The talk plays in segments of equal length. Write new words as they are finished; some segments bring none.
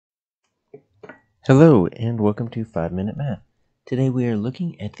Hello and welcome to 5-Minute Math. Today we are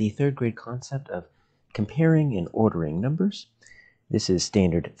looking at the third grade concept of comparing and ordering numbers. This is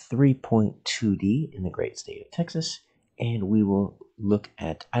standard 3.2D in the great state of Texas, and we will look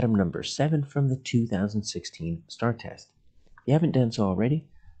at item number 7 from the 2016 STAAR test. If you haven't done so already,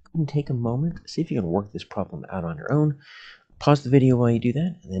 go ahead and take a moment, see if you can work this problem out on your own. Pause the video while you do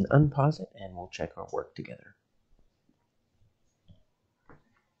that, and then unpause it, and we'll check our work together.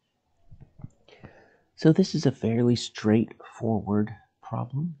 So this is a fairly straightforward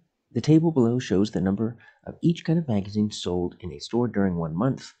problem. The table below shows the number of each kind of magazine sold in a store during 1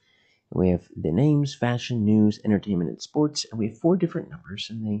 month. We have the names, fashion, news, entertainment, and sports, and we have 4 different numbers,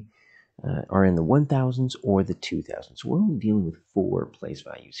 and they are in the 1000s or the 2000s. So we're only dealing with 4 place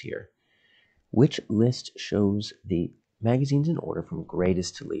values here. Which list shows the magazines in order from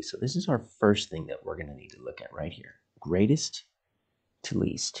greatest to least? So this is our first thing that we're going to need to look at right here. Greatest to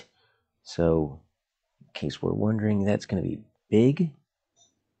least. So in case we're wondering, that's going to be big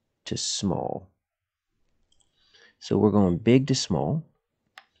to small. So we're going big to small,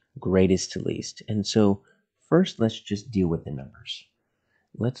 greatest to least. And so first, let's just deal with the numbers.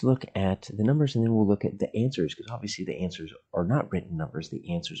 Let's look at the numbers and then we'll look at the answers, because obviously the answers are not written numbers. The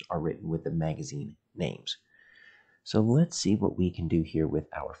answers are written with the magazine names. So let's see what we can do here with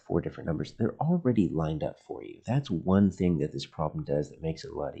our 4 different numbers. They're already lined up for you. That's one thing that this problem does that makes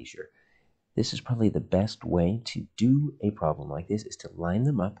it a lot easier. This is probably the best way to do a problem like this, is to line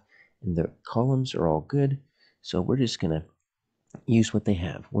them up, and the columns are all good. So we're just going to use what they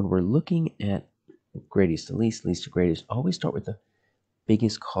have. When we're looking at greatest to least, least to greatest, always start with the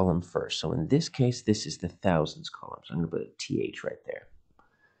biggest column first. So in this case, this is the thousands column. So I'm going to put a TH right there.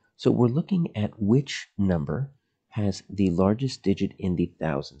 So we're looking at which number has the largest digit in the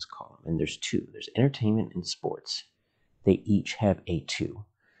thousands column. And there's 2. There's entertainment and sports. They each have a 2.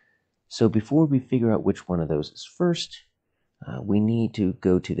 So before we figure out which one of those is first, we need to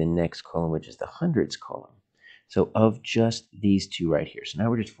go to the next column, which is the hundreds column. So of just these 2 right here. So now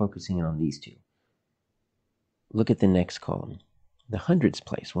we're just focusing on these 2. Look at the next column, the hundreds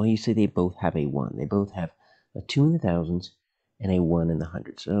place. Well, you see they both have a 1. They both have a 2 in the thousands and a 1 in the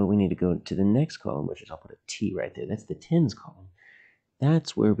hundreds. So we need to go to the next column, which is, I'll put a T right there. That's the tens column.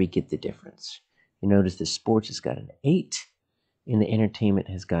 That's where we get the difference. You notice the sports has got an 8. And the entertainment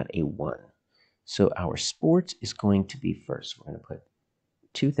has got a 1. So our sports is going to be first. We're going to put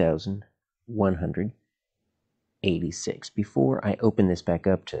 2,186. Before I open this back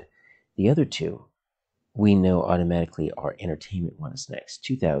up to the other 2, we know automatically our entertainment one is next.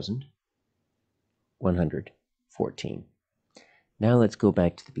 2,114. Now let's go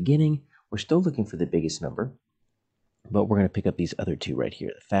back to the beginning. We're still looking for the biggest number, but we're going to pick up these other 2 right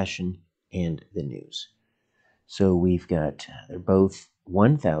here, the fashion and the news. So we've got, they're both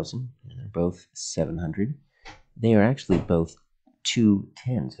 1,000, and they're both 700. They are actually both 2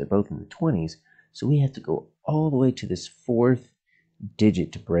 tens. They're both in the 20s. So we have to go all the way to this 4th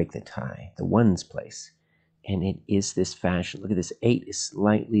digit to break the tie, the ones place. And it is this fashion. Look at this, 8 is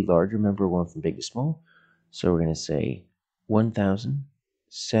slightly larger. Remember, we're going from big to small. So we're going to say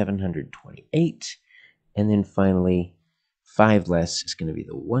 1,728. And then finally, 5 less is going to be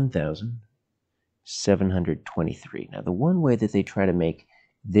the 1,723. Now, the one way that they try to make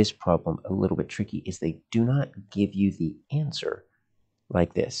this problem a little bit tricky is they do not give you the answer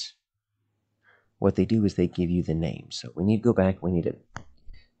like this. What they do is they give you the names. So we need to go back. We need to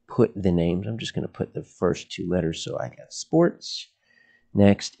put the names. I'm just going to put the first 2 letters. So I got sports.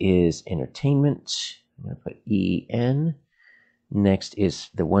 Next is entertainment. I'm going to put EN. Next is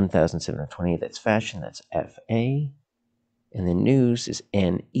the 1,728. That's fashion. That's FA. And then news is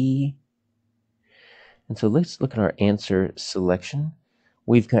NE. And so let's look at our answer selection.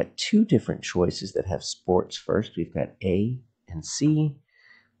 We've got 2 different choices that have sports first. We've got A and C,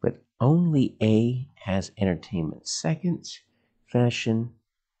 but only A has entertainment second, fashion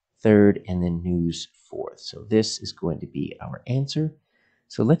third, and then news fourth. So this is going to be our answer.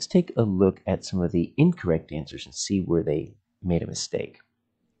 So let's take a look at some of the incorrect answers and see where they made a mistake.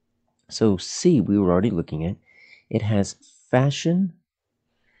 So C, we were already looking at. It has fashion,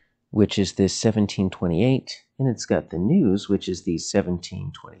 which is this 1728, and it's got the news, which is the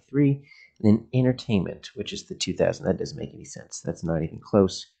 1723, and then entertainment, which is the 2000. That doesn't make any sense. That's not even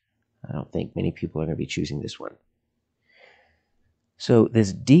close. I don't think many people are going to be choosing this one. So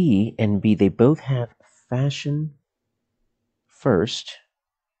this D and B, they both have fashion first,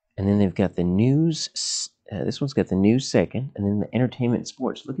 and then they've got the news. This one's got the news second, and then the entertainment and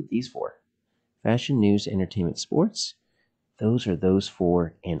sports. Look at these 4. Fashion, news, entertainment, sports. Those are those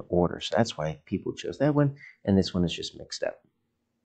 4 in order. So that's why people chose that one, and this one is just mixed up.